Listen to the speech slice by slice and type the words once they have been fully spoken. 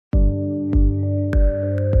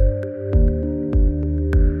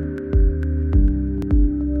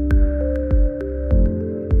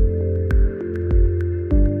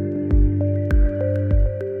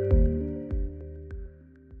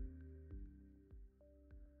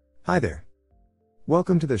Hi there.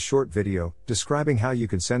 Welcome to this short video describing how you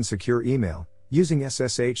can send secure email using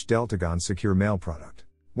SSH Deltagon secure mail product.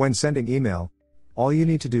 When sending email, all you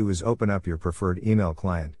need to do is open up your preferred email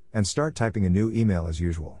client and start typing a new email as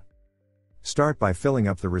usual. Start by filling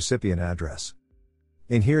up the recipient address.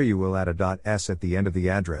 In here you will add a .s at the end of the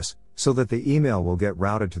address so that the email will get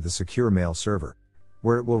routed to the secure mail server,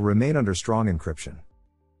 where it will remain under strong encryption.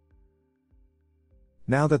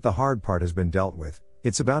 Now that the hard part has been dealt with,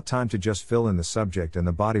 it's about time to just fill in the subject and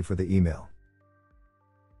the body for the email.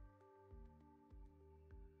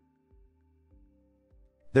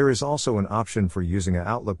 There is also an option for using an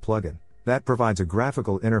Outlook plugin that provides a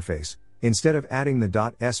graphical interface instead of adding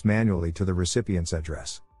the .s manually to the recipient's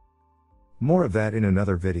address. More of that in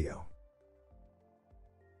another video.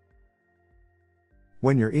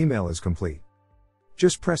 When your email is complete,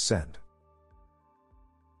 just press send.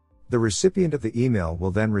 The recipient of the email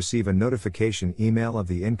will then receive a notification email of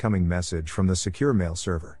the incoming message from the secure mail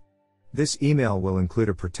server. This email will include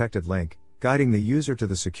a protected link, guiding the user to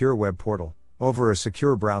the secure web portal, over a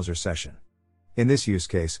secure browser session. In this use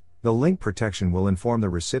case, the link protection will inform the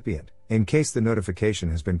recipient, in case the notification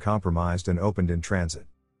has been compromised and opened in transit.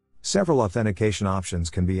 Several authentication options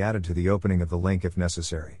can be added to the opening of the link if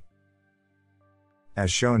necessary.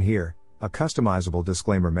 As shown here, a customizable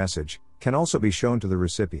disclaimer message can also be shown to the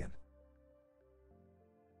recipient.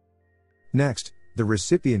 Next, the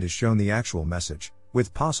recipient is shown the actual message,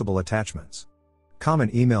 with possible attachments.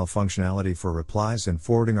 Common email functionality for replies and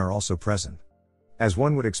forwarding are also present, as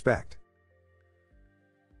one would expect.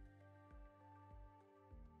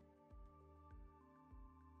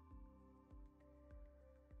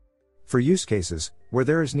 For use cases where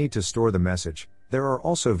there is need to store the message, there are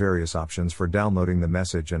also various options for downloading the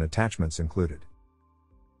message and attachments included.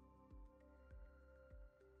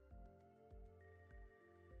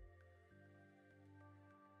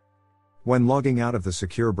 When logging out of the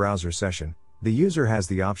secure browser session, the user has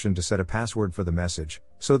the option to set a password for the message,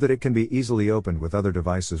 so that it can be easily opened with other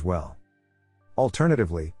devices as well.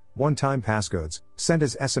 Alternatively, one-time passcodes, sent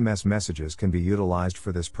as SMS messages, can be utilized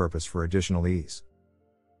for this purpose for additional ease.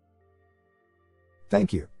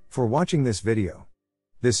 Thank you for watching this video.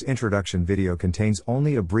 This introduction video contains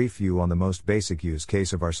only a brief view on the most basic use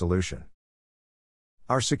case of our solution.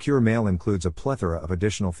 Our secure mail includes a plethora of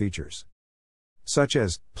additional features, such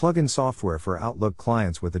as plug-in software for Outlook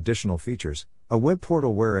clients with additional features, a web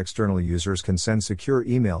portal where external users can send secure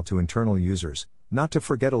email to internal users, not to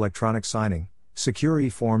forget electronic signing, secure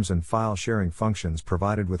e-forms and file sharing functions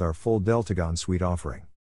provided with our full Deltagon suite offering.